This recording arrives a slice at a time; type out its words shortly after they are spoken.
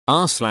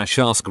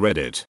r/ask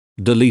Reddit.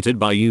 Deleted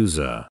by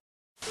user.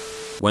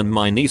 When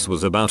my niece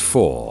was about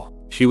 4,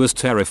 she was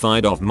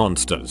terrified of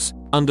monsters.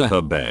 Under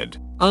her bed,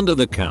 under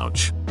the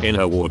couch, in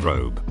her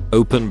wardrobe,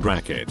 open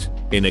bracket,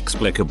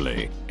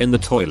 inexplicably, in the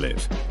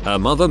toilet. Her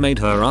mother made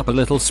her up a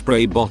little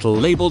spray bottle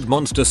labeled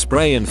monster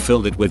spray and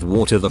filled it with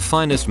water, the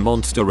finest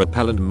monster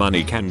repellent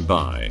money can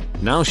buy.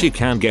 Now she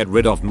can get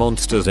rid of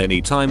monsters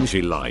anytime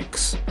she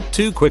likes.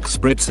 2 quick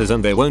spritzes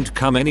and they won't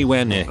come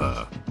anywhere near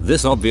her.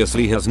 This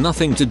obviously has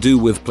nothing to do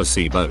with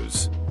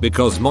placebos,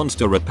 because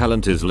monster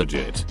repellent is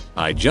legit.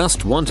 I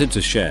just wanted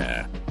to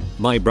share.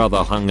 My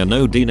brother hung a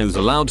no dinos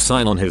allowed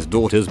sign on his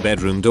daughter's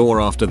bedroom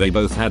door after they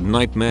both had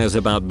nightmares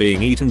about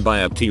being eaten by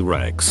a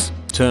T-Rex.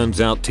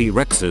 Turns out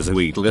T-Rexes who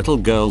eat little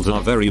girls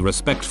are very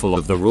respectful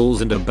of the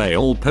rules and obey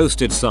all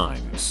posted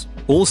signs.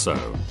 Also,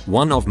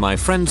 one of my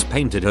friends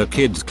painted her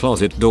kid's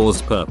closet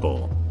doors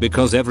purple,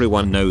 because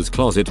everyone knows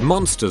closet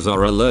monsters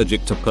are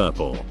allergic to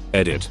purple.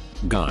 Edit.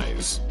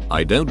 Guys,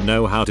 I don't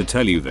know how to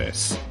tell you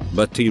this,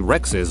 but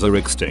T-Rexes are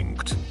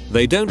extinct.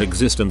 They don't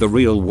exist in the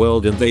real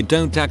world and they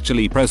don't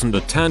actually present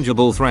a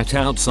tangible threat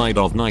outside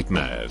of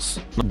nightmares.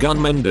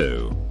 Gunmen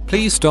do.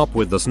 Please stop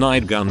with the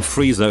snide gun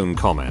free zone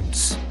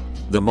comments.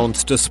 The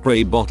monster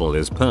spray bottle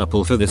is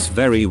purple for this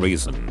very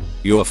reason.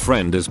 Your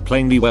friend is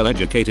plainly well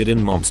educated in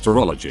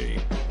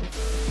monsterology.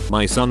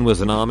 My son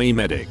was an army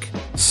medic.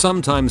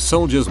 Sometimes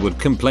soldiers would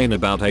complain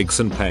about aches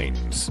and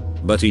pains,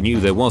 but he knew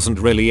there wasn't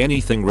really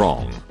anything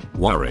wrong.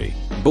 Worry,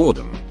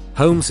 boredom,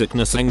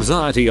 homesickness,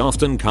 anxiety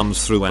often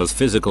comes through as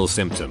physical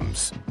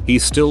symptoms. He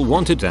still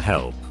wanted to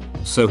help,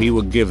 so he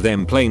would give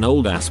them plain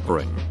old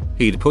aspirin.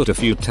 He'd put a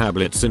few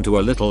tablets into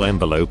a little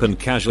envelope and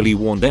casually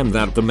warn them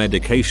that the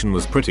medication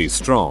was pretty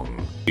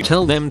strong. He'd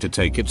tell them to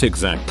take it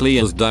exactly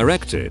as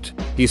directed.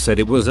 He said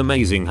it was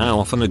amazing how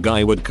often a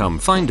guy would come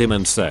find him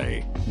and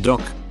say,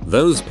 "Doc,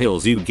 those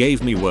pills you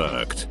gave me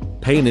worked.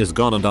 Pain is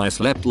gone and I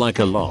slept like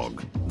a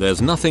log."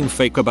 There's nothing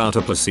fake about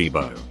a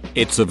placebo.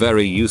 It's a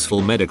very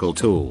useful medical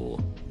tool.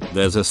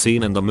 There's a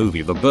scene in the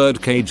movie The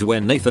Birdcage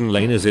where Nathan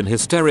Lane is in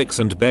hysterics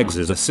and begs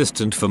his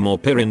assistant for more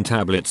Pirin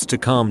tablets to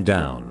calm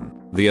down.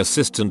 The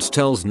assistant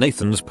tells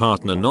Nathan's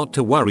partner not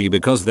to worry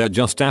because they're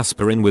just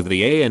aspirin with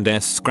the A and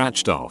S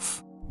scratched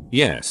off.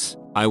 Yes,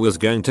 I was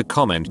going to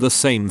comment the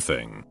same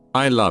thing.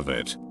 I love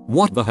it.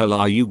 What the hell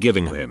are you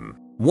giving him?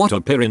 What are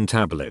Pirin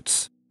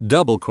tablets?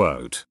 Double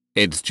quote.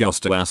 It's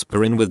just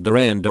aspirin with the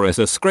A and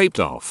S scraped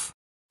off.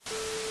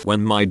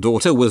 When my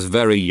daughter was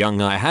very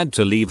young I had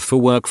to leave for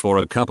work for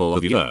a couple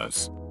of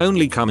years,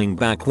 only coming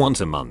back once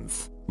a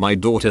month. My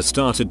daughter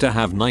started to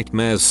have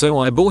nightmares, so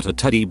I bought a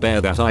teddy bear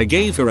that I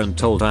gave her and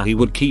told her he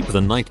would keep the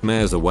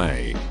nightmares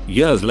away.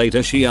 Years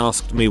later she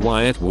asked me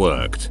why it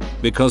worked.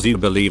 Because you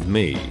believed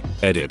me.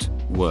 Edit.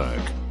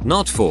 Work.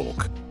 Not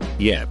fork.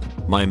 Yep.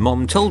 My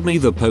mom told me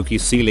the pokey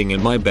ceiling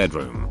in my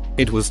bedroom,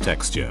 it was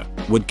texture,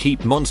 would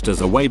keep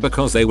monsters away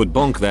because they would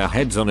bonk their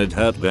heads on it,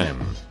 hurt them.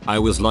 I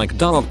was like,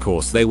 duh, of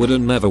course they would,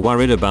 and never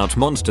worried about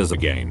monsters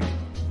again.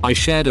 I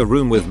shared a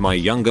room with my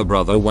younger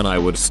brother when I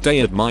would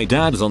stay at my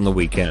dad's on the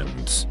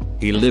weekends.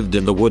 He lived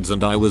in the woods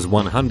and I was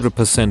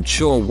 100%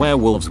 sure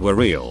werewolves were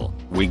real.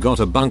 We got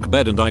a bunk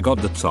bed and I got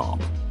the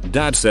top.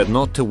 Dad said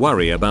not to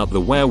worry about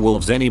the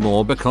werewolves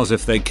anymore because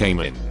if they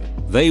came in,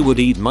 they would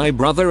eat my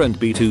brother and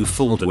be too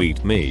full to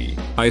eat me.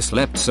 I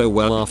slept so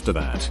well after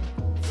that.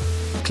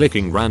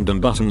 Clicking random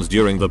buttons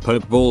during the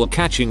pokeball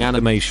catching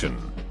animation.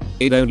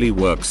 It only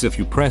works if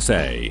you press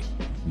A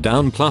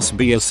down plus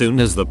B as soon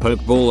as the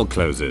pokeball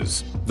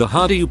closes. The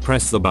harder you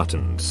press the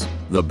buttons,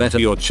 the better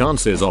your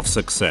chances of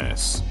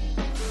success.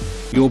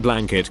 Your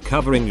blanket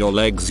covering your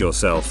legs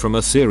yourself from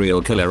a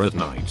serial killer at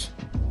night.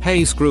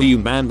 Hey, screw you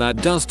man, that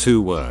does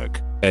too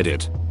work.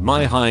 Edit.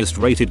 My highest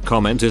rated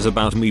comment is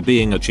about me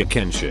being a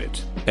chicken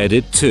shit.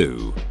 Edit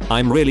 2.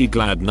 I'm really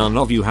glad none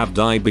of you have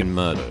died, been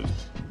murdered.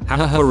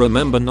 Hahaha,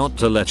 remember not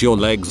to let your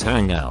legs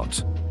hang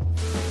out.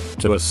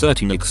 To a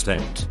certain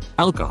extent,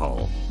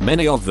 alcohol,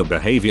 many of the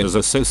behaviors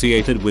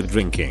associated with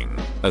drinking,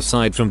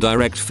 aside from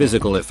direct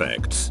physical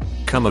effects,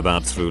 come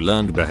about through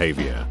learned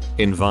behavior,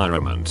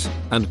 environment,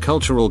 and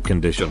cultural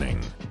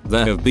conditioning.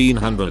 There have been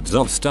hundreds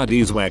of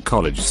studies where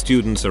college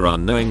students are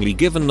unknowingly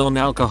given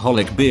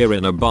non-alcoholic beer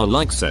in a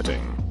bar-like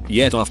setting,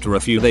 yet after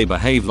a few they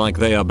behave like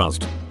they are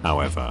buzzed.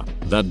 However,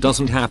 that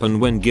doesn't happen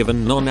when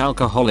given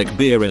non-alcoholic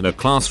beer in a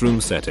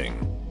classroom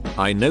setting.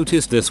 I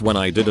noticed this when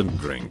I didn't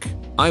drink.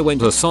 I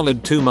went a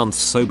solid 2 months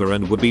sober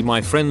and would be my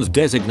friend's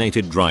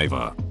designated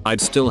driver. I'd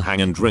still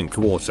hang and drink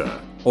water.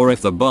 Or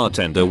if the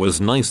bartender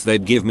was nice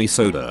they'd give me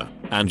soda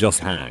and just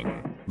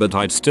hang. But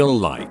I'd still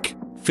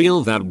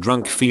feel that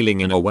drunk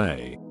feeling in a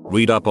way.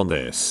 Read up on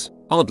this.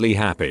 Oddly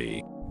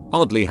happy.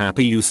 Oddly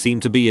happy, you seem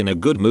to be in a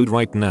good mood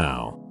right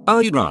now.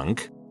 Are you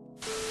drunk?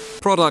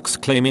 Products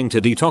claiming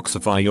to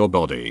detoxify your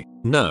body.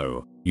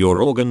 No,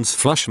 your organs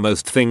flush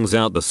most things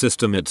out the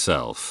system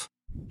itself.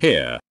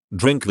 Here,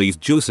 drink these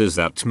juices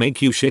that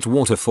make you shit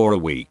water for a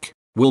week.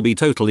 Will be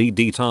totally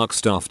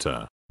detoxed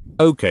after.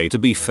 Okay, to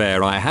be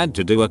fair, I had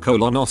to do a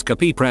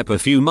colonoscopy prep a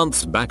few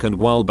months back, and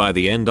while by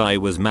the end I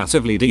was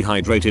massively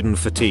dehydrated and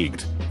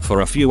fatigued,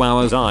 for a few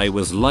hours I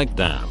was like,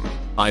 damn,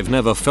 I've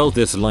never felt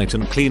this light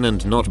and clean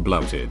and not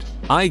bloated.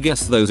 I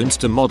guess those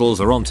Insta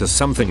models are onto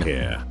something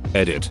here.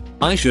 Edit.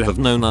 I should have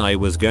known I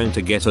was going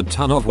to get a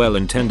ton of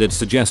well-intended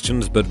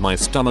suggestions, but my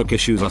stomach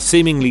issues are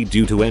seemingly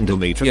due to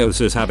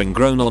endometriosis having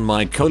grown on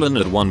my colon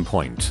at one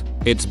point.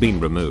 It's been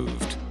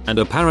removed. And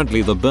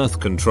apparently the birth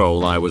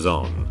control I was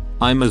on,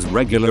 I'm as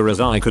regular as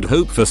I could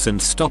hope for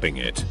since stopping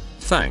it.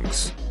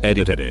 Thanks.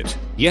 Edit.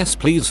 Yes,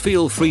 please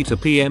feel free to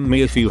PM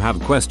me if you have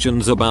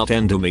questions about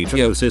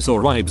endometriosis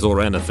or IBS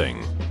or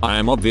anything. I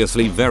am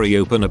obviously very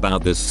open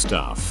about this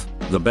stuff.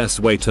 The best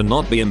way to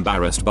not be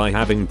embarrassed by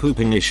having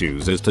pooping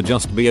issues is to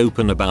just be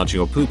open about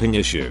your pooping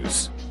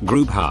issues.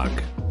 Group hug.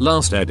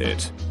 Last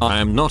edit. I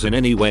am not in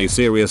any way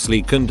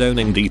seriously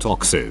condoning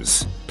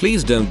detoxes.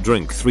 Please don't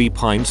drink 3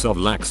 pints of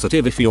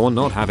laxative if you're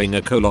not having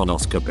a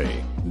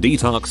colonoscopy.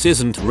 Detox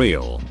isn't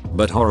real,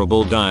 but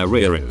horrible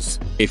diarrhea is.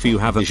 If you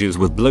have issues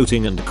with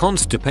bloating and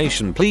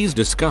constipation, please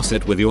discuss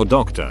it with your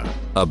doctor.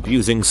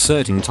 Abusing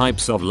certain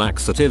types of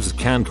laxatives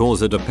can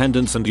cause a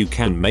dependence and you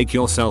can make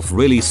yourself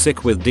really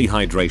sick with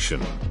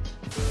dehydration.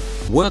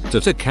 Worked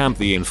at a camp.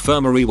 The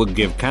infirmary would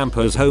give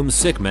campers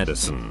homesick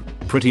medicine.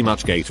 Pretty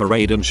much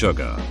Gatorade and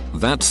sugar.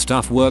 That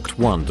stuff worked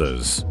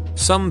wonders.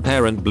 Some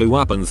parent blew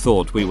up and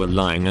thought we were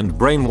lying and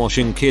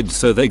brainwashing kids,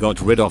 so they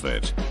got rid of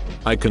it.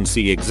 I can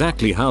see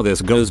exactly how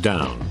this goes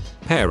down.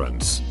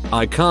 Parents,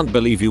 I can't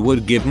believe you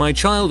would give my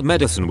child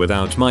medicine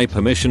without my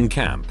permission.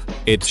 Camp.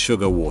 It's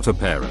sugar water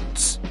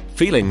parents.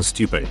 Feeling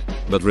stupid,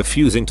 but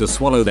refusing to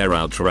swallow their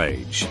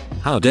outrage.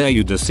 How dare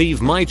you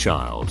deceive my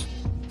child?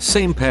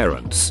 Same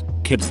parents.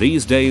 Kids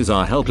these days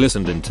are helpless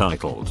and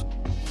entitled.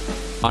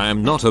 I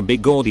am not a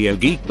big audio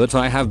geek, but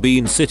I have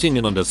been sitting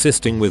in and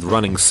assisting with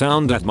running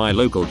sound at my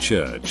local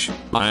church.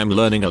 I am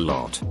learning a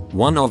lot.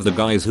 One of the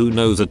guys who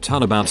knows a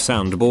ton about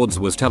soundboards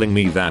was telling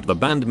me that the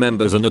band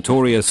members are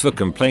notorious for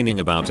complaining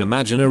about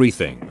imaginary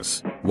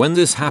things. When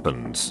this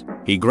happens,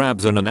 he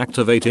grabs an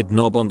inactivated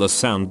knob on the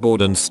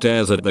soundboard and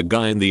stares at the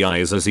guy in the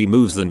eyes as he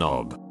moves the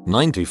knob.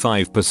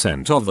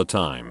 95% of the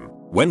time,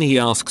 when he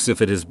asks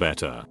if it is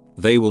better,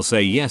 they will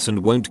say yes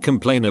and won't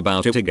complain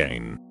about it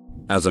again.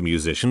 As a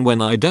musician,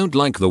 when I don't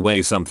like the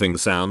way something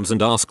sounds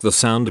and ask the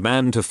sound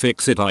man to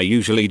fix it, I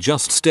usually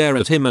just stare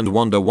at him and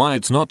wonder why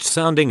it's not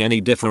sounding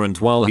any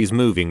different while he's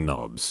moving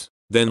knobs.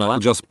 Then I'll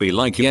just be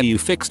like, yeah, you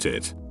fixed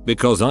it,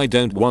 because I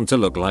don't want to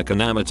look like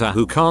an amateur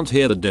who can't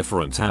hear the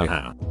difference.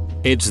 Haha.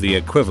 It's the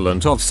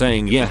equivalent of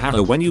saying yeah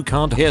hello when you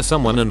can't hear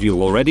someone and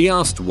you already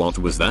asked what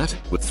was that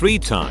 3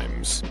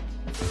 times.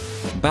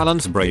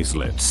 Balance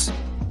bracelets.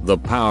 The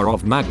power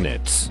of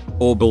magnets.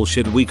 Or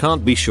bullshit, we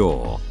can't be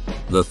sure.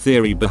 The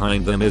theory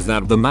behind them is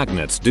that the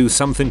magnets do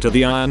something to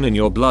the iron in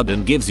your blood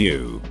and gives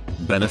you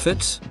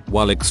benefits.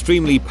 While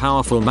extremely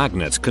powerful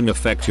magnets can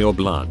affect your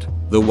blood,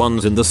 the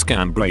ones in the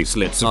scam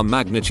bracelets are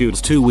magnitudes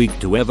too weak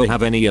to ever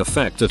have any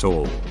effect at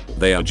all.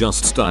 They are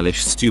just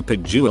stylish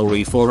stupid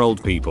jewelry for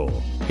old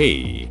people.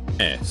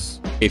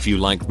 P.S. If you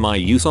liked my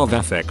use of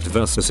affect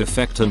versus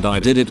effect and I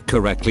did it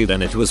correctly,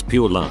 then it was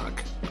pure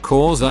luck.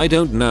 Cause I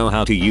don't know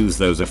how to use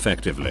those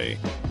effectively.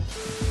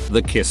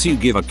 The kiss you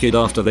give a kid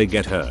after they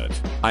get hurt.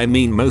 I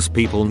mean, most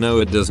people know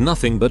it does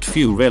nothing, but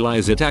few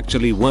realize it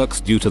actually works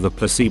due to the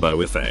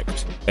placebo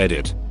effect.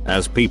 Edit.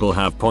 As people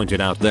have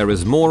pointed out, there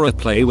is more at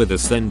play with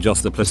this than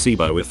just the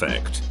placebo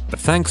effect.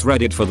 Thanks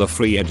Reddit for the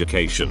free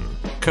education.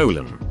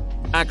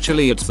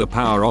 Actually, it's the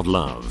power of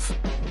love.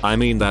 I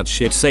mean, that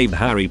shit saved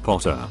Harry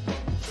Potter.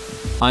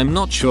 I'm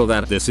not sure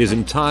that this is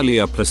entirely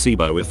a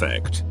placebo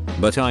effect,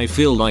 but I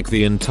feel like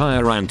the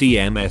entire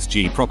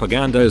anti-MSG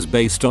propaganda is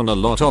based on a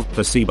lot of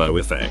placebo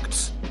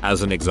effects.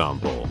 As an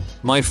example,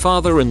 my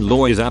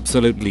father-in-law is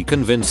absolutely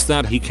convinced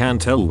that he can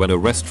tell when a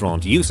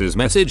restaurant uses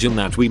message and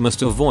that we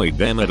must avoid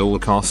them at all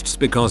costs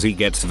because he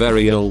gets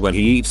very ill when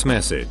he eats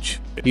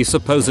message. He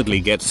supposedly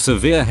gets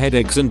severe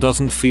headaches and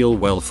doesn't feel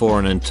well for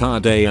an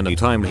entire day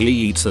anytime he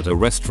eats at a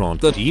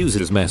restaurant that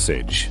uses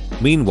message.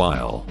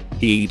 Meanwhile,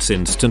 he eats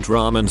instant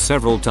ramen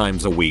several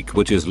times a week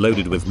which is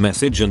loaded with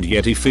message, and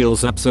yet he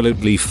feels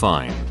absolutely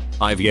fine.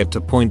 I've yet to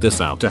point this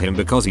out to him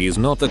because he is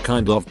not the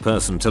kind of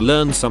person to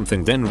learn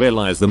something then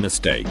realize the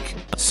mistake.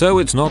 So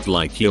it's not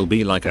like he'll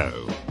be like,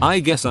 oh, I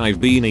guess I've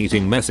been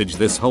eating message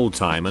this whole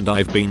time and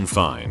I've been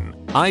fine.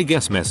 I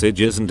guess message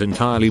isn't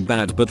entirely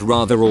bad, but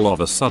rather all of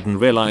a sudden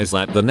realize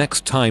that the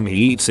next time he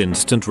eats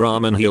instant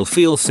ramen he'll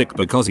feel sick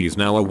because he's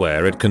now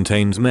aware it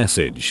contains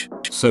message.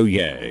 So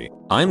yay,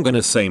 I'm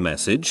gonna say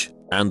message.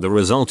 And the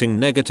resulting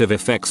negative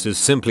effects is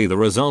simply the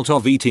result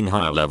of eating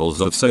higher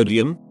levels of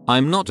sodium.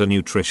 I'm not a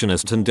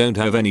nutritionist and don't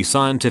have any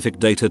scientific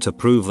data to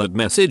prove that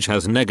message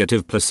has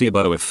negative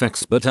placebo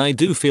effects, but I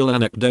do feel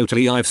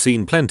anecdotally I've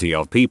seen plenty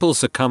of people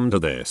succumb to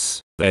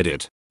this.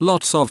 Edit.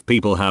 Lots of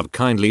people have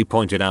kindly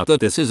pointed out that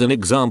this is an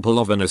example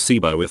of a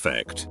nocebo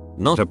effect,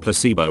 not a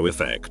placebo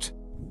effect.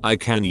 I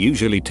can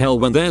usually tell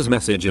when there's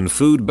message in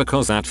food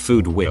because that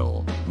food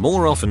will,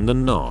 more often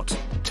than not,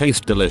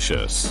 taste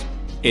delicious.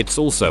 It's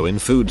also in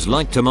foods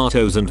like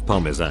tomatoes and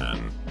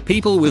parmesan.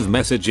 People with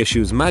message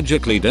issues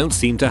magically don't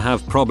seem to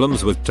have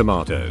problems with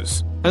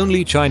tomatoes.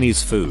 Only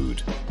Chinese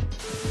food.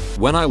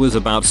 When I was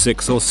about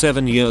 6 or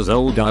 7 years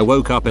old, I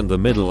woke up in the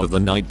middle of the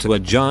night to a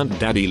giant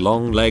daddy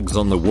long legs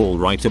on the wall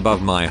right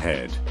above my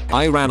head.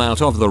 I ran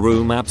out of the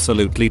room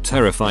absolutely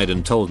terrified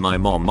and told my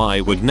mom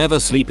I would never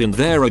sleep in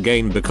there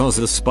again because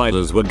the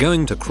spiders were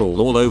going to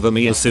crawl all over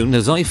me as soon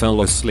as I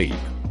fell asleep.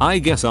 I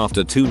guess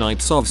after 2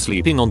 nights of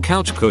sleeping on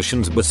couch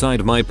cushions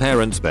beside my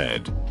parents'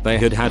 bed, they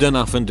had had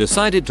enough and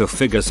decided to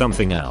figure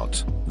something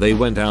out. They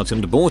went out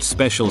and bought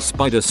special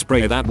spider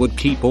spray that would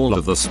keep all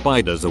of the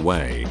spiders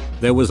away.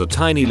 There was a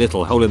tiny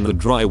little hole in the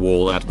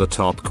drywall at the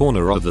top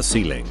corner of the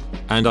ceiling,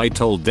 and I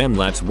told them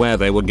that's where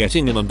they were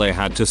getting in and they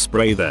had to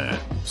spray there.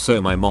 So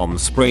my mom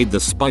sprayed the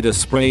spider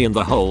spray in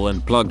the hole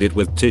and plugged it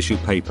with tissue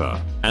paper,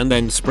 and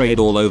then sprayed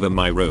all over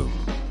my room.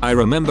 I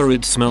remember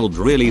it smelled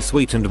really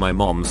sweet and my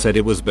mom said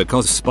it was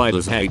because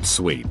spiders hate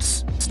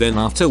sweets. Then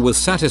after was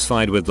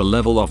satisfied with the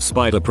level of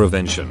spider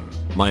prevention,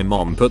 my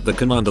mom put the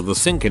can under the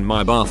sink in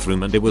my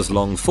bathroom and it was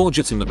long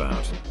forgotten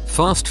about.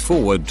 Fast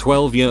forward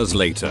 12 years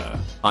later,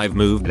 I've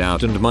moved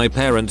out and my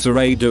parents are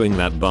redoing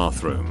that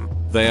bathroom.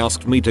 They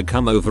asked me to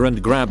come over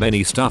and grab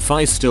any stuff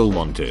I still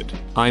wanted.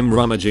 I'm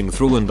rummaging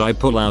through and I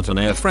pull out an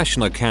air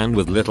freshener can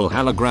with little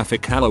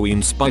holographic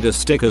Halloween spider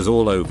stickers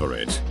all over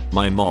it.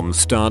 My mom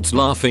starts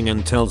laughing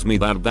and tells me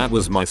that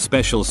was my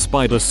special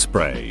spider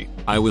spray.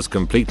 I was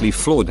completely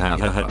floored.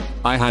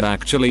 I had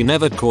actually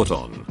never caught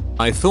on.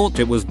 I thought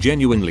it was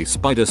genuinely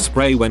spider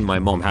spray when my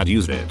mom had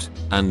used it,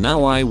 and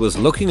now I was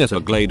looking at a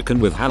Glade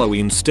can with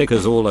Halloween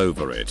stickers all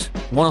over it.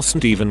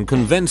 Wasn't even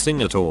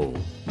convincing at all,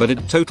 but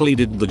it totally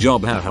did the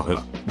job.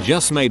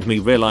 Just made me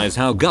realize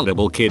how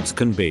gullible kids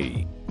can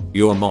be.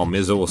 Your mom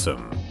is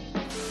awesome.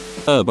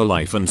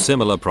 Herbalife and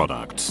similar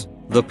products.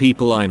 The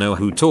people I know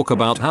who talk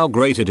about how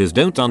great it is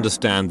don't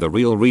understand the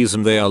real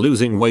reason they are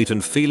losing weight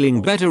and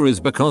feeling better is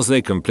because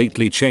they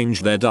completely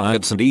changed their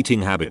diets and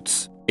eating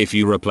habits. If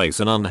you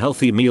replace an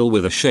unhealthy meal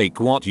with a shake,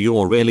 what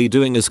you're really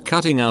doing is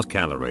cutting out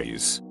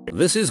calories.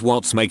 This is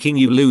what's making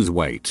you lose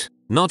weight,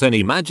 not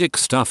any magic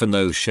stuff in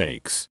those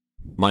shakes.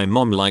 My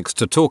mom likes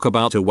to talk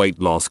about a weight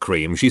loss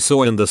cream she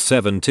saw in the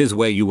 70s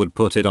where you would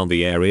put it on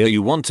the area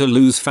you want to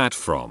lose fat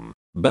from,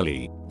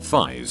 belly,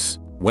 thighs,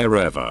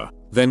 wherever.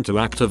 Then to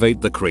activate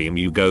the cream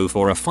you go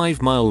for a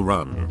 5-mile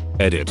run.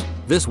 Edit.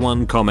 This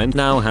one comment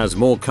now has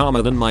more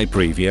karma than my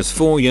previous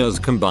 4 years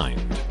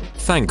combined.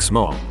 Thanks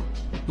mom.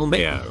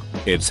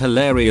 It's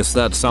hilarious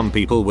that some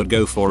people would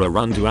go for a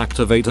run to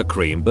activate a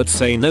cream but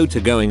say no to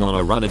going on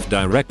a run if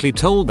directly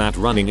told that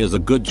running is a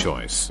good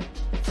choice.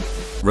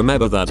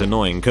 Remember that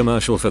annoying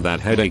commercial for that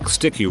headache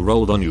stick you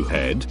rolled on your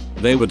head?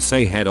 They would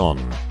say head on.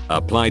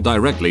 Apply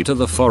directly to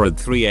the forehead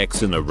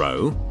 3x in a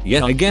row?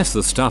 Yeah, I guess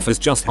the stuff is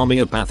just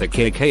homeopathic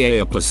aka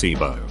a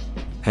placebo.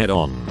 Head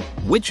on,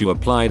 which you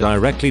apply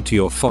directly to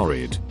your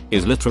forehead,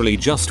 is literally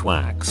just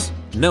wax.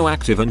 No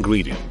active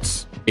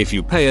ingredients. If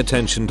you pay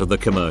attention to the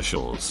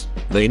commercials,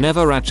 they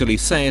never actually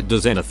say it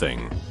does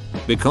anything.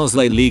 Because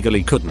they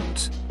legally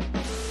couldn't.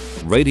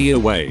 Radio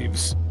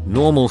waves.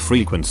 Normal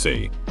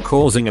frequency.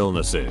 Causing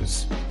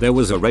illnesses. There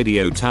was a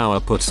radio tower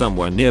put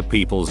somewhere near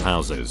people's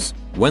houses.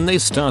 When they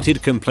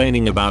started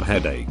complaining about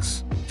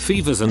headaches,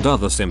 fevers and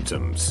other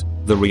symptoms,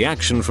 the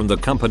reaction from the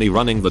company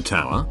running the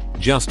tower?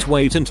 Just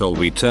wait until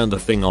we turn the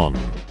thing on.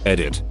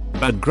 Edit.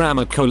 Bad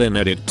grammar :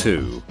 edit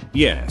 2.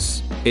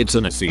 Yes, it's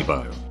a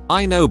placebo.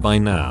 I know by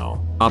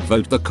now.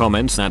 Upvote the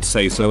comments that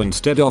say so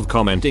instead of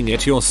commenting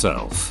it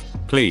yourself.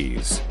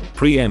 Please.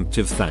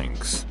 Preemptive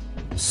thanks.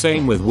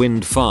 Same with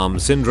wind farm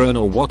syndrome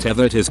or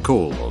whatever it is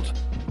called.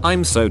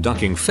 I'm so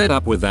ducking fed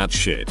up with that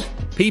shit.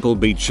 People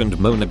bitch and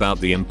moan about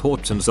the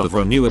importance of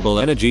renewable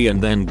energy and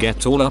then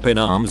get all up in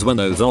arms when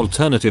those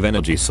alternative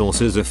energy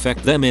sources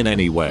affect them in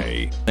any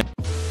way.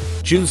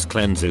 Juice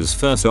cleanses.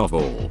 First of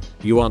all,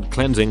 you aren't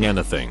cleansing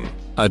anything.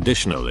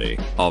 Additionally,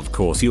 of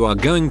course you are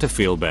going to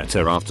feel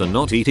better after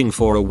not eating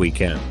for a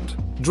weekend.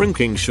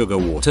 Drinking sugar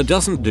water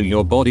doesn't do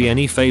your body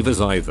any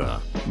favors either.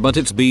 But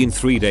it's been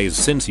 3 days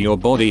since your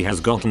body has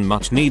gotten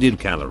much needed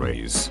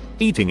calories.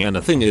 Eating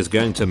anything is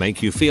going to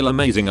make you feel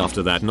amazing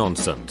after that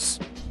nonsense.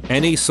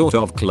 Any sort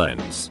of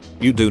cleanse.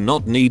 You do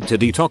not need to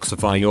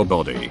detoxify your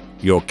body.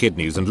 Your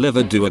kidneys and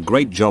liver do a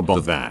great job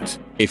of that.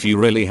 If you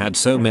really had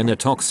so many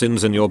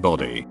toxins in your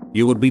body,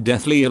 you would be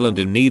deathly ill and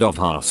in need of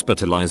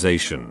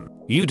hospitalization.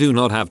 You do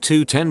not have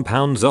 10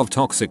 pounds of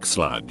toxic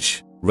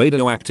sludge.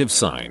 Radioactive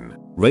sign.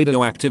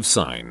 Radioactive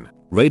sign.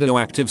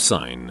 Radioactive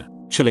sign.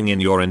 Chilling in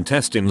your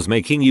intestines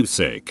making you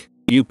sick.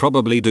 You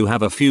probably do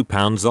have a few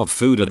pounds of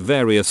food at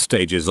various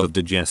stages of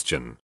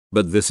digestion.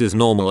 But this is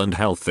normal and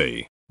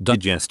healthy.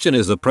 Digestion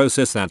is a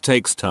process that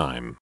takes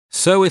time.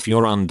 So if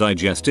your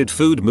undigested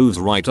food moves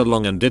right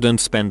along and didn't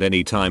spend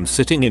any time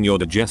sitting in your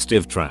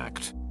digestive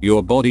tract,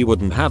 your body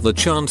wouldn't have the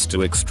chance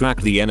to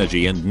extract the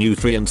energy and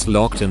nutrients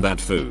locked in that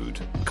food.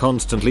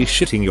 Constantly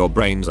shitting your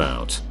brains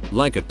out,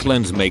 like a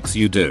cleanse makes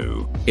you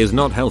do, is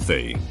not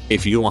healthy.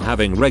 If you're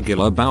having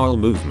regular bowel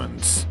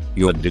movements,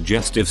 your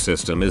digestive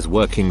system is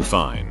working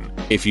fine.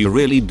 If you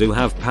really do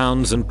have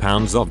pounds and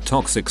pounds of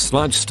toxic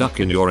sludge stuck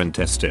in your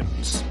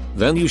intestines,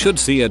 then you should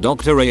see a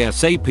doctor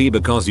ASAP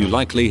because you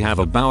likely have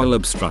a bowel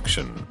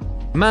obstruction.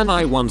 Man,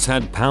 I once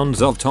had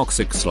pounds of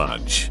toxic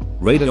sludge.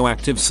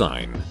 Radioactive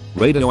sign.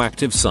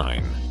 Radioactive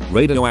sign.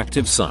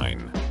 Radioactive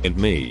sign. In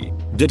me.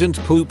 Didn't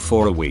poop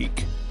for a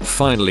week.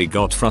 Finally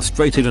got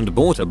frustrated and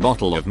bought a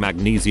bottle of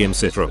magnesium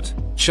citrate.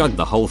 Chugged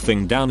the whole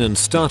thing down and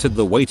started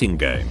the waiting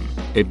game.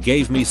 It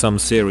gave me some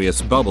serious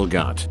bubble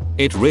gut.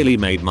 It really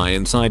made my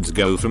insides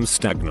go from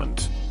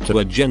stagnant to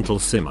a gentle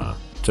simmer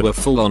to a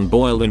full-on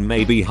boil in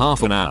maybe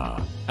half an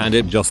hour. And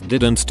it just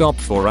didn't stop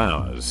for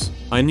hours.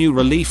 I knew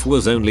relief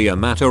was only a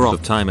matter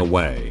of time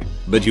away.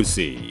 But you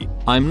see,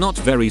 I'm not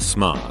very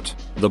smart.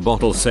 The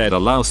bottle said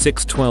allow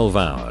 6-12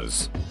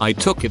 hours. I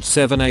took it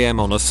 7 AM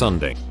on a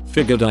Sunday.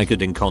 Figured I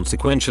could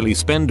inconsequentially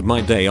spend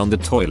my day on the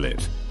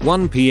toilet.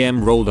 1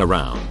 PM rolled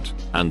around,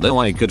 and though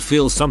I could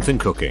feel something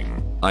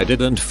cooking, I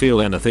didn't feel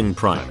anything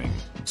priming.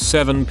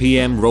 7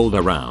 PM rolled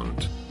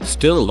around.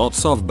 Still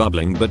lots of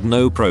bubbling but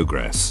no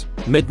progress.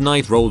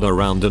 Midnight rolled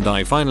around and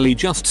I finally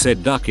just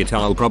said duck it,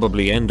 I'll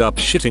probably end up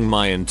shitting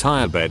my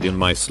entire bed in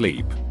my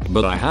sleep.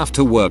 But I have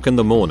to work in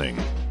the morning.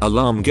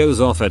 Alarm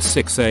goes off at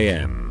 6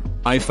 AM.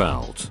 I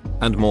felt,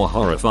 and more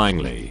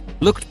horrifyingly,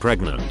 looked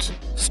pregnant.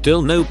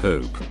 Still no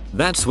poop.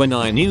 That's when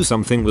I knew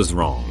something was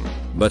wrong.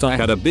 But I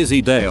had a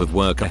busy day of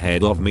work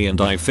ahead of me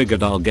and I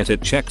figured I'll get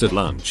it checked at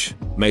lunch.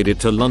 Made it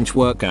to lunch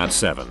work at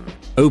 7.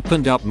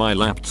 Opened up my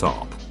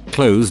laptop.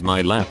 Closed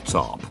my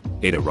laptop.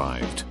 It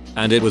arrived.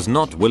 And it was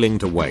not willing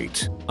to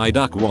wait. I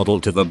duck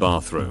waddled to the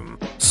bathroom.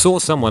 Saw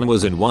someone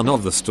was in one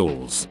of the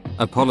stalls.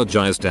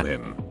 Apologized to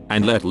him.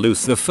 And let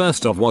loose the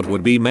first of what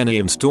would be many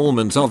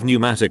installments of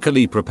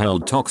pneumatically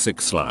propelled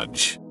toxic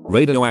sludge.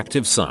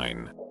 Radioactive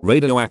sign.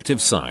 Radioactive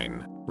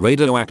sign.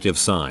 Radioactive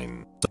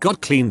sign.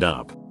 Got cleaned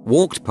up.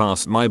 Walked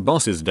past my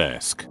boss's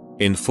desk.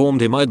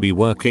 Informed him I'd be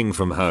working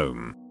from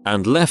home.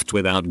 And left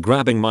without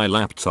grabbing my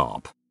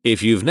laptop.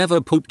 If you've never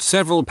pooped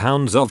several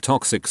pounds of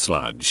toxic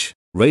sludge.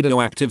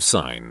 Radioactive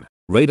sign.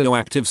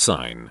 Radioactive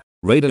sign.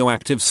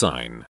 Radioactive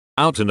sign.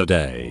 Out in a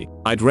day,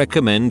 I'd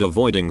recommend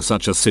avoiding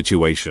such a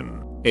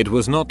situation. It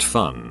was not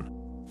fun.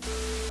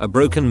 A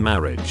broken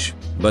marriage.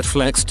 But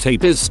flex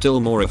tape is still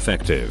more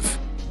effective.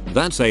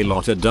 That's a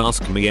lot at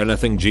Ask Me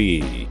Anything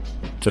GE.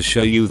 To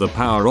show you the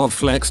power of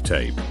flex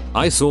tape,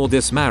 I saw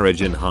this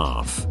marriage in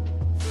half.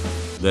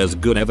 There's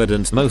good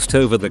evidence most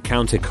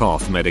over-the-counter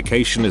cough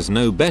medication is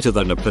no better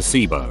than a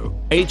placebo.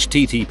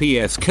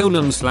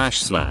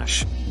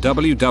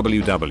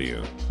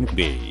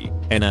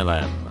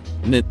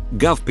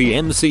 https://www.bnlm.gov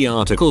PMC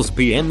articles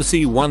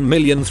PMC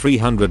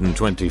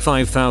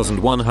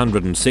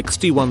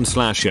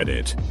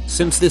 1,325,161/edit.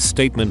 Since this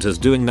statement is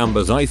doing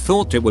numbers, I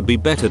thought it would be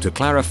better to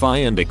clarify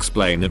and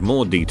explain in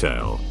more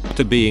detail.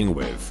 To begin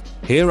with,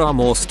 here are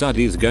more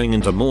studies going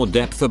into more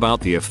depth about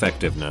the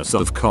effectiveness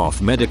of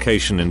cough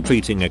medication in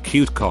treating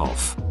acute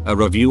cough. A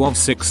review of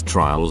 6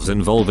 trials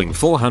involving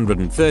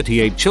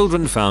 438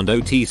 children found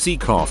OTC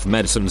cough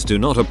medicines do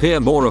not appear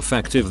more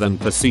effective than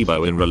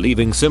placebo in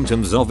relieving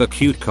symptoms of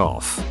acute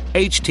cough.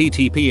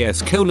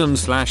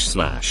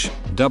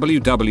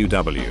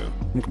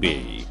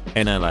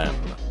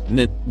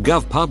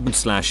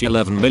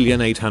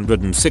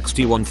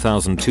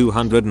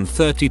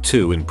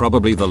 in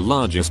probably the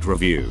largest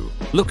review,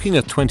 looking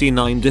at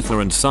 29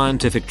 different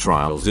scientific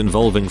trials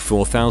involving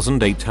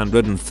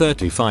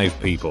 4,835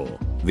 people.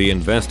 The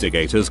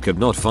investigators could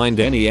not find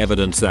any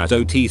evidence that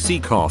OTC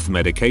cough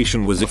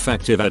medication was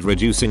effective at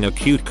reducing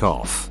acute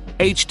cough.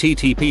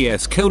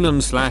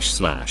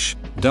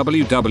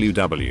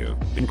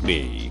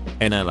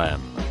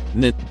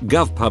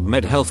 https://www.bnlm.gov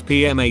PubMed Health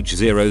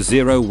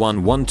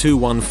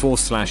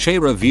PMH00112114/A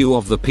review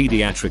of the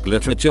pediatric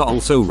literature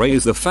also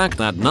raised the fact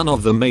that none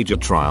of the major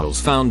trials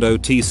found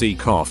OTC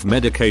cough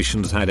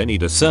medications had any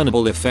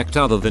discernible effect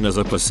other than as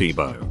a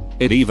placebo.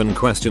 It even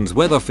questions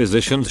whether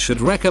physicians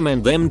should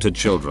recommend them to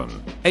children.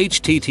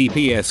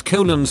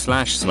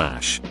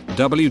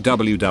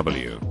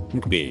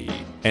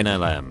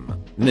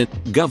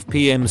 https://www.bnlm.gov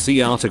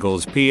PMC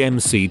articles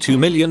PMC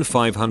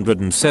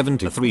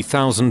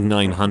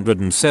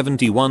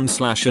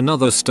 2,573,971/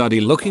 another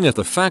study looking at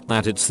the fact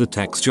that it's the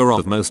texture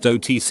of most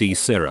OTC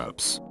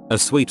syrups, a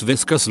sweet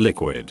viscous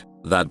liquid,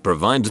 that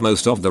provides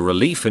most of the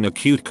relief in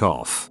acute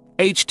cough.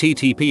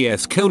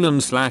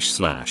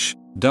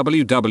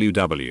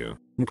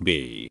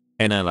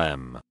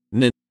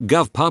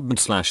 https://www.bnlm.gov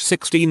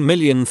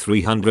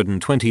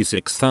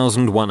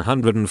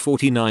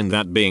PubMed/16,326,149.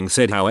 That being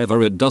said,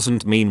 however, it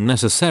doesn't mean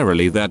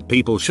necessarily that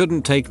people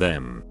shouldn't take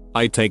them.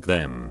 I take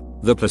them.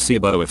 The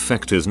placebo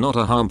effect is not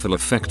a harmful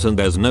effect and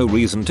there's no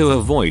reason to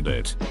avoid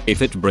it.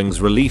 If it brings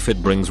relief,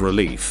 it brings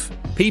relief.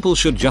 People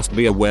should just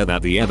be aware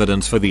that the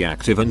evidence for the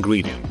active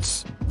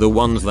ingredients, the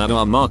ones that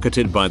are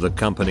marketed by the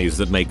companies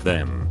that make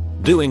them,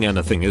 doing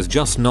anything is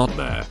just not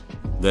there.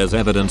 There's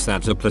evidence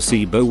that a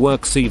placebo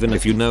works even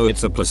if you know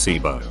it's a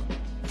placebo.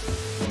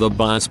 The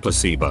bias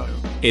placebo.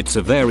 It's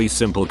a very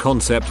simple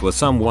concept where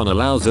someone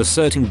allows a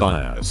certain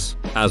bias,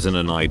 as in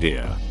an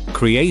idea,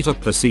 Create a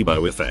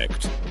placebo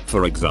effect.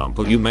 For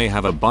example, you may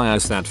have a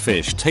bias that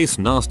fish tastes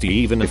nasty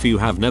even if you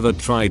have never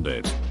tried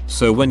it.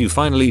 So when you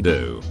finally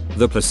do,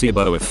 the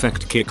placebo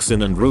effect kicks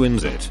in and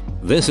ruins it.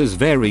 This is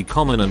very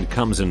common and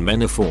comes in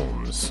many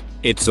forms.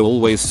 It's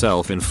always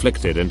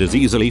self-inflicted and is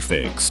easily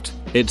fixed.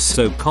 It's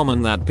so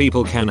common that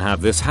people can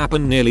have this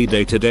happen nearly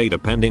day to day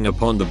depending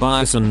upon the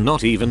bias and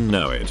not even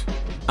know it.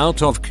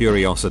 Out of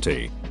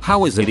curiosity,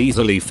 how is it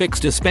easily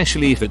fixed,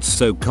 especially if it's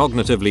so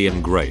cognitively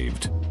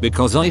engraved?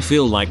 Because I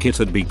feel like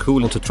it'd be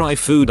cool to try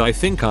food I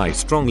think I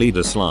strongly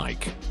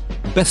dislike.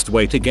 Best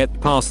way to get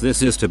past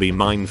this is to be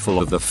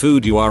mindful of the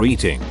food you are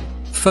eating.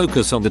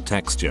 Focus on the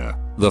texture,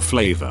 the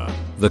flavor,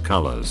 the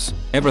colors,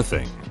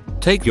 everything.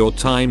 Take your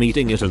time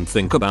eating it and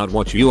think about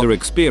what you are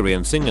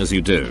experiencing as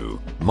you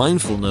do.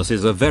 Mindfulness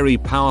is a very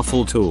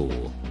powerful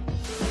tool.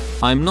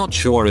 I'm not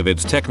sure if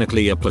it's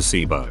technically a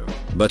placebo,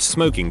 but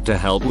smoking to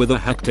help with a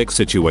hectic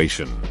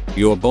situation.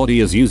 Your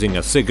body is using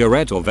a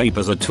cigarette or vape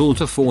as a tool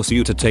to force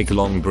you to take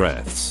long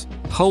breaths.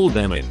 Hold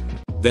them in,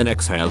 then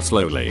exhale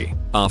slowly.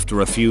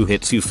 After a few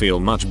hits you feel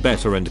much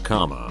better and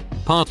calmer,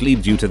 partly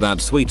due to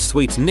that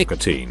sweet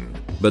nicotine,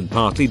 but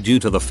partly due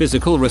to the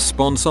physical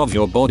response of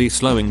your body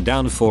slowing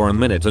down for a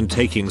minute and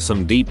taking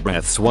some deep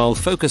breaths while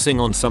focusing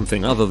on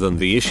something other than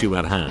the issue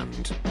at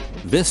hand.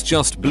 This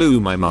just blew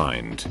my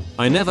mind.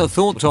 I never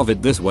thought of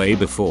it this way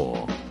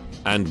before.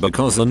 And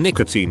because the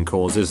nicotine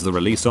causes the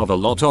release of a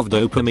lot of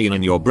dopamine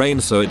in your brain,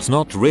 so it's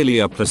not really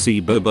a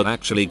placebo but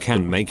actually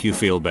can make you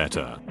feel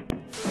better.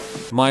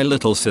 My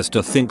little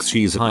sister thinks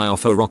she's high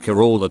off a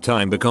rocker all the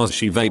time because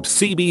she vapes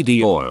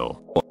CBD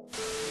oil.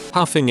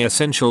 Huffing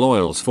essential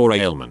oils for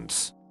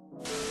ailments.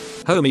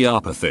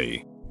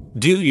 Homeopathy.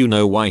 Do you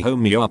know why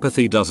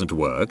homeopathy doesn't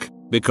work?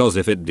 Because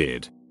if it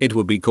did, it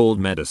would be called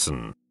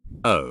medicine.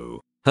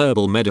 Oh,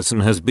 herbal medicine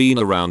has been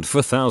around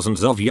for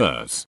thousands of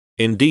years.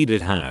 Indeed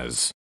it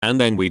has. And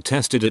then we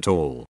tested it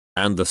all,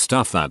 and the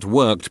stuff that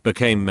worked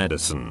became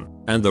medicine,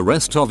 and the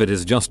rest of it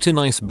is just a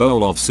nice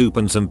bowl of soup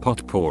and some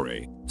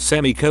potpourri.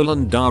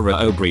 Dara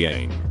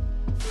O'Brien.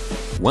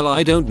 Well,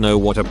 I don't know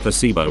what a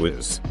placebo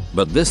is,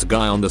 but this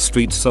guy on the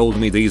street sold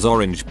me these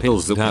orange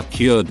pills that have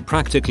cured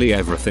practically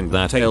everything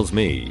that ails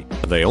me.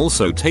 They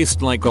also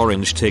taste like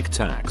orange Tic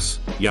Tacs.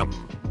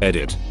 Yum.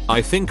 Edit.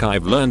 I think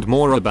I've learned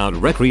more about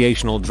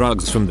recreational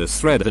drugs from this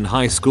thread than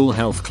high school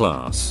health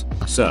class.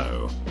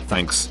 So,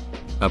 thanks.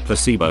 A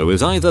placebo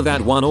is either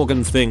that one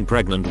organ thing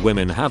pregnant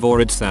women have, or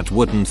it's that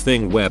wooden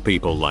thing where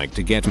people like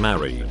to get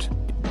married.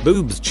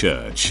 Boobs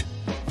church.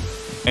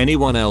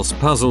 Anyone else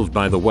puzzled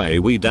by the way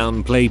we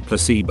downplay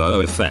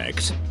placebo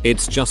effect?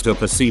 It's just a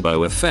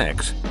placebo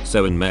effect,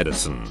 so in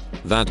medicine,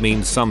 that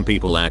means some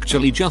people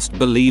actually just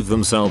believe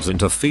themselves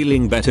into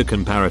feeling better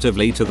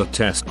comparatively to the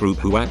test group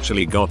who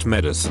actually got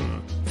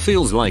medicine.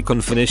 Feels like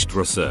unfinished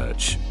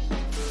research.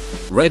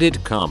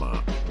 Reddit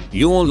karma.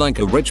 You're like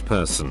a rich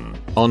person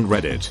on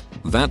Reddit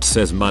that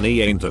says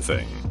money ain't a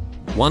thing.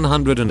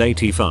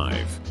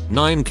 185.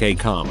 9k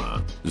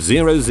karma.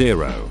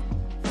 00.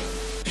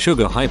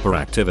 Sugar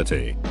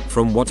hyperactivity.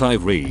 From what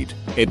I've read,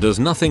 it does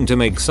nothing to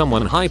make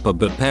someone hyper,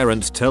 but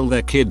parents tell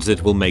their kids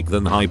it will make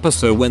them hyper,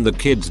 so when the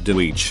kids do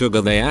eat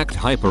sugar they act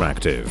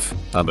hyperactive.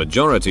 A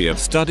majority of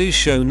studies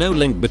show no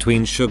link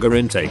between sugar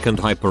intake and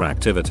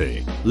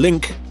hyperactivity.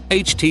 Link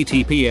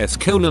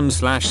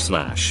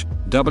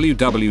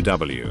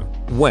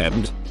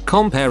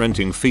https://www.webbed.com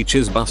parenting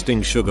features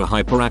busting sugar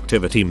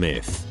hyperactivity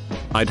myth.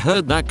 I'd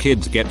heard that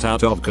kids get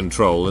out of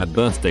control at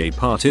birthday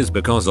parties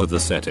because of the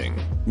setting,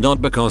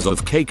 not because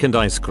of cake and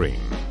ice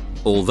cream.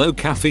 Although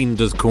caffeine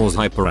does cause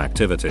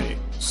hyperactivity,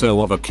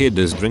 so if a kid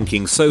is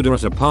drinking soda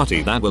at a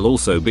party that will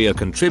also be a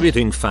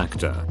contributing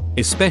factor,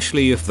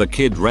 especially if the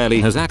kid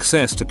rarely has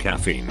access to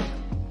caffeine.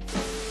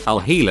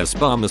 Alhelis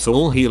Barmus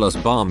Alhelis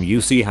Barm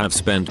UC have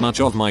spent much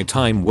of my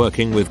time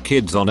working with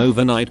kids on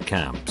overnight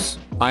camps.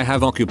 I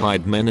have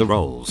occupied many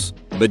roles,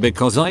 but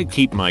because I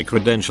keep my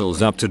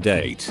credentials up to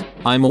date,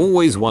 I'm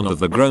always one of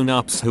the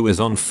grown-ups who is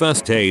on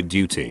first aid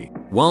duty.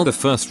 While the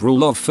first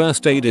rule of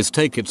first aid is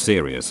take it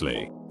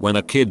seriously, when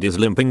a kid is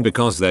limping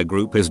because their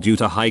group is due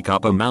to hike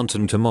up a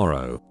mountain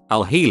tomorrow,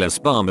 Alhelis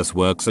Barmus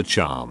works a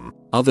charm.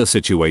 Other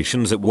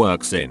situations it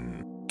works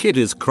in. Kid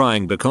is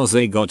crying because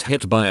they got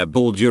hit by a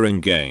ball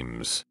during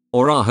games,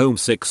 or are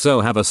homesick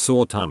so have a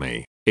sore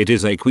tummy. It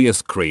is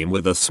aqueous cream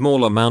with a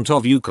small amount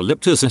of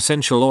eucalyptus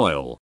essential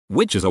oil,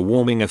 which is a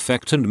warming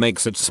effect and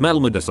makes it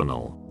smell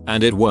medicinal,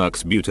 and it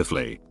works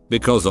beautifully.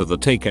 Because of the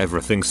take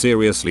everything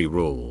seriously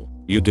rule,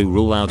 you do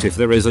rule out if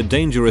there is a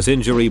dangerous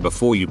injury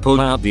before you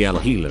pull out the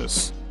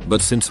Alhelis.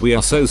 But since we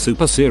are so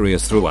super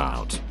serious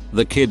throughout,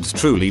 the kids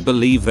truly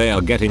believe they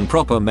are getting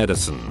proper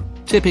medicine.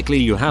 Typically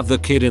you have the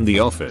kid in the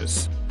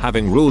office,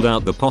 having ruled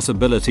out the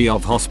possibility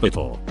of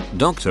hospital,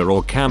 doctor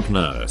or camp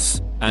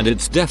nurse, and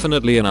it's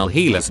definitely an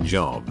Alhelis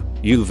job.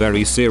 You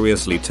very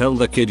seriously tell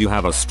the kid you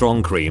have a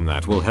strong cream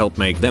that will help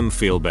make them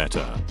feel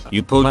better.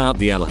 You pull out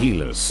the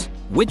Alhelis,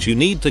 which you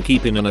need to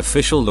keep in an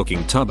official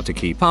looking tub to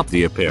keep up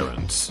the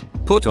appearance.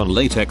 Put on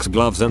latex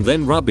gloves and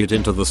then rub it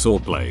into the sore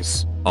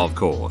place. Of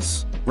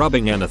course,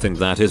 Rubbing anything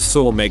that is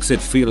sore makes it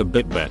feel a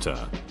bit better,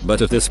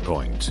 but at this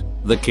point,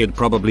 the kid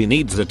probably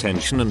needs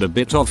attention and a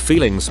bit of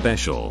feeling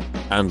special,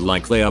 and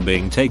like they are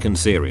being taken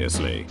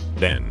seriously.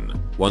 Then,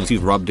 once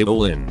you've rubbed it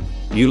all in,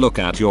 you look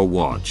at your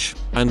watch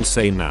and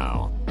say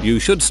now, you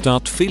should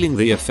start feeling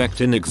the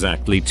effect in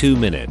exactly 2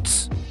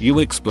 minutes. You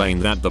explain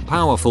that the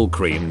powerful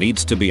cream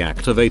needs to be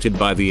activated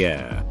by the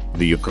air.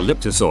 The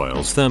eucalyptus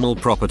oil's thermal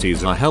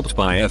properties are helped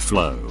by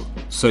airflow,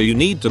 so you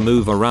need to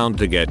move around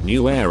to get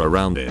new air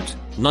around it.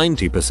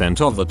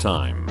 90% of the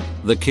time,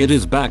 the kid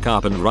is back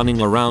up and running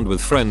around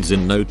with friends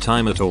in no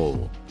time at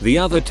all. The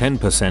other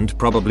 10%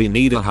 probably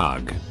need a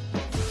hug.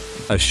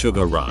 A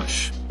sugar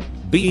rush.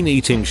 Been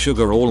eating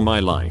sugar all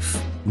my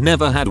life.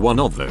 Never had one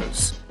of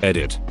those.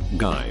 Edit.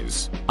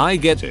 Guys, I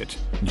get it.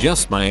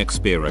 Just my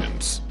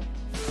experience.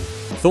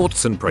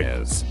 Thoughts and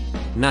prayers.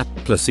 Nat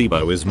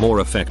placebo is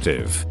more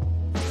effective.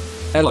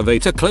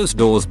 Elevator close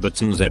doors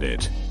buttons.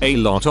 Edit. A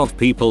lot of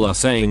people are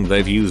saying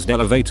they've used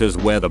elevators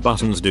where the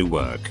buttons do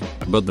work,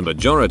 but the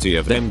majority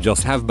of them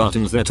just have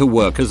buttons that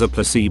work as a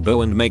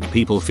placebo and make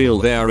people feel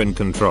they're in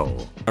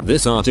control.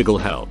 This article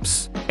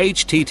helps.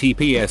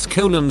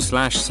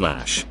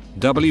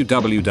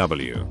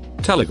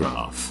 https://www.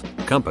 Telegraph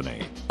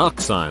Company.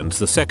 Science,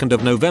 the 2nd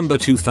of November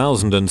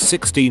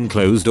 2016.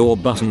 Closed door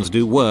buttons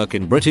do work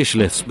in British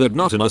lifts but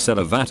not in a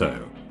elevator.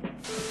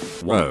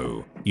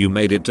 Whoa, you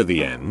made it to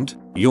the end?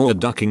 You're a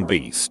ducking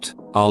beast.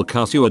 I'll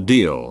cut you a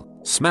deal.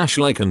 Smash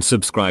like and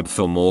subscribe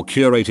for more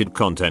curated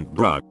content,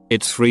 bruh.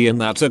 It's free and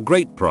that's a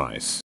great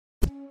price.